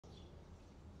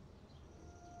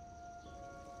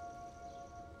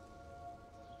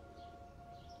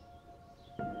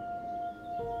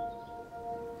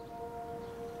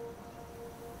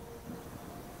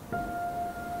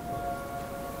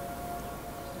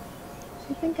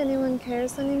you think anyone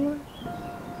cares anymore?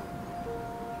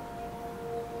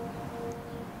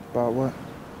 About what?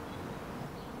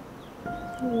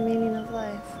 The meaning of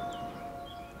life.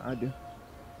 I do. I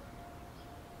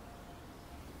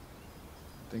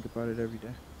think about it every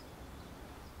day.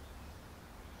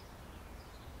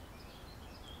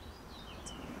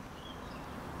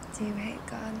 Do you hate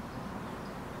God?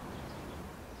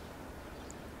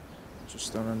 I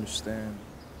just don't understand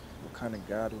what kind of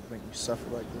God would make me suffer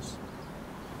like this.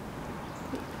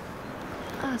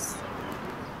 Us.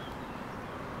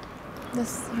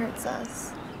 This hurts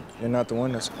us. You're not the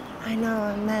one that's... I know,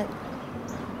 I meant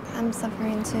I'm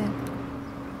suffering too.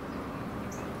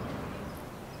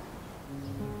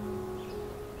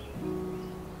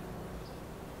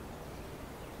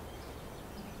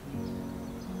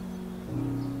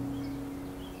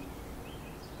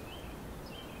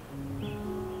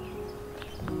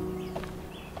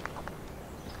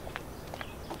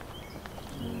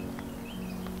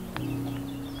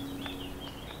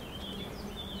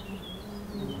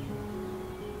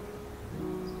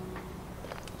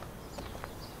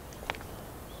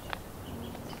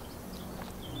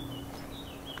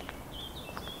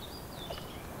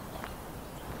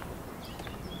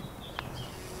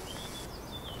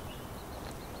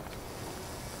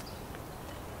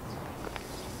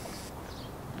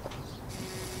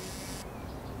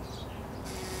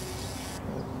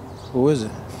 Who is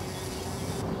it?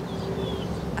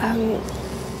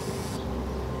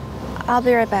 I'll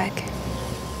be right back.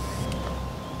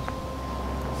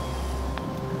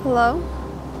 Hello?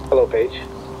 Hello, Paige.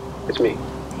 It's me.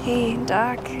 Hey,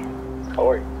 Doc. How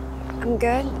are you? I'm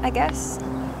good, I guess.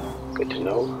 Good to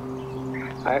know.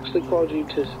 I actually called you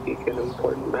to speak an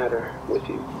important matter with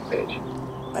you, Paige.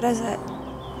 What is it?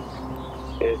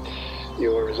 It's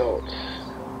your results.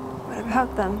 What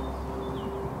about them?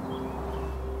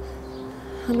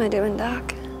 How am I doing,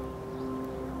 Doc?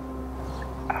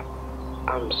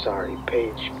 I'm sorry,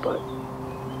 Paige, but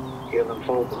your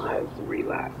lymphoma has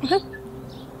relapsed.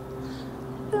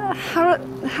 What?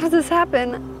 How did this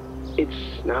happen?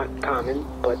 It's not common,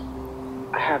 but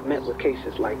I have met with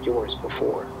cases like yours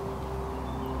before.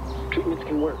 Treatments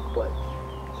can work, but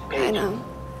Paige, I know.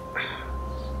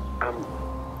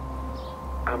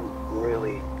 I'm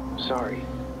really sorry.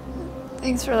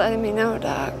 Thanks for letting me know,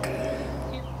 Doc.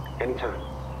 Anytime.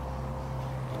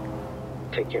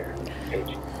 Take care,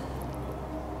 Paige.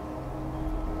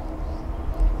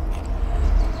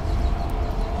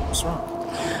 What's wrong?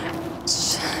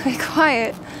 Shh, be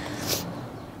quiet.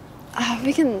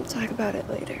 We can talk about it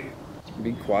later.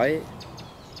 Be quiet?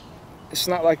 It's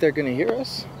not like they're gonna hear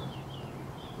us.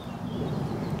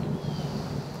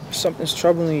 Something's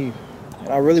troubling you, and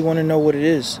I really want to know what it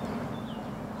is.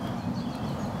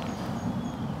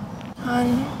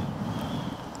 Hon,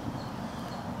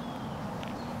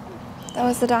 that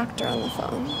was the doctor on the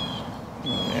phone.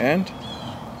 And?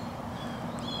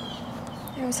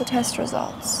 It was the test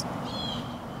results.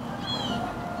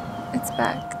 It's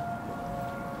back.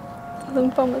 The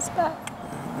lymphoma's back.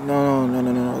 No.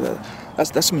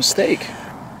 That's a mistake.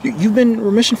 You've been in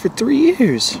remission for 3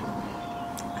 years.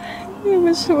 I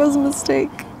wish it was a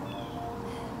mistake.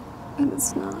 But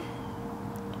it's not.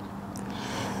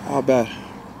 How bad?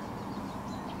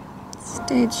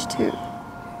 Stage 2.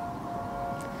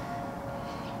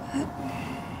 But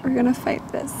we're gonna fight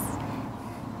this.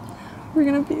 We're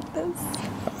gonna beat this.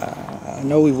 I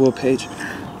know we will, Paige.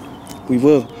 We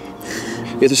will.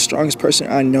 You're the strongest person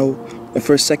I know. And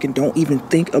for a second, don't even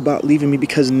think about leaving me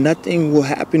because nothing will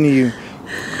happen to you.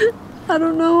 I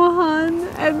don't know, hon.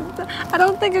 And I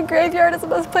don't think a graveyard is the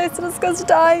best place to discuss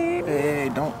dying. Hey,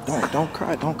 don't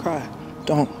cry. Don't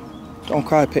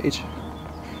cry, Paige.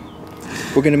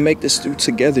 We're gonna make this through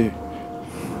together.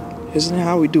 Isn't it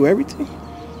how we do everything?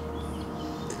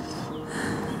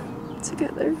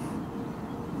 Together.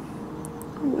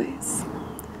 Always.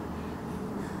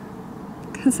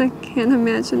 Because I can't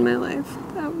imagine my life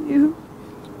without you.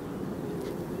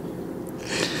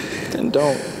 Then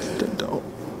don't.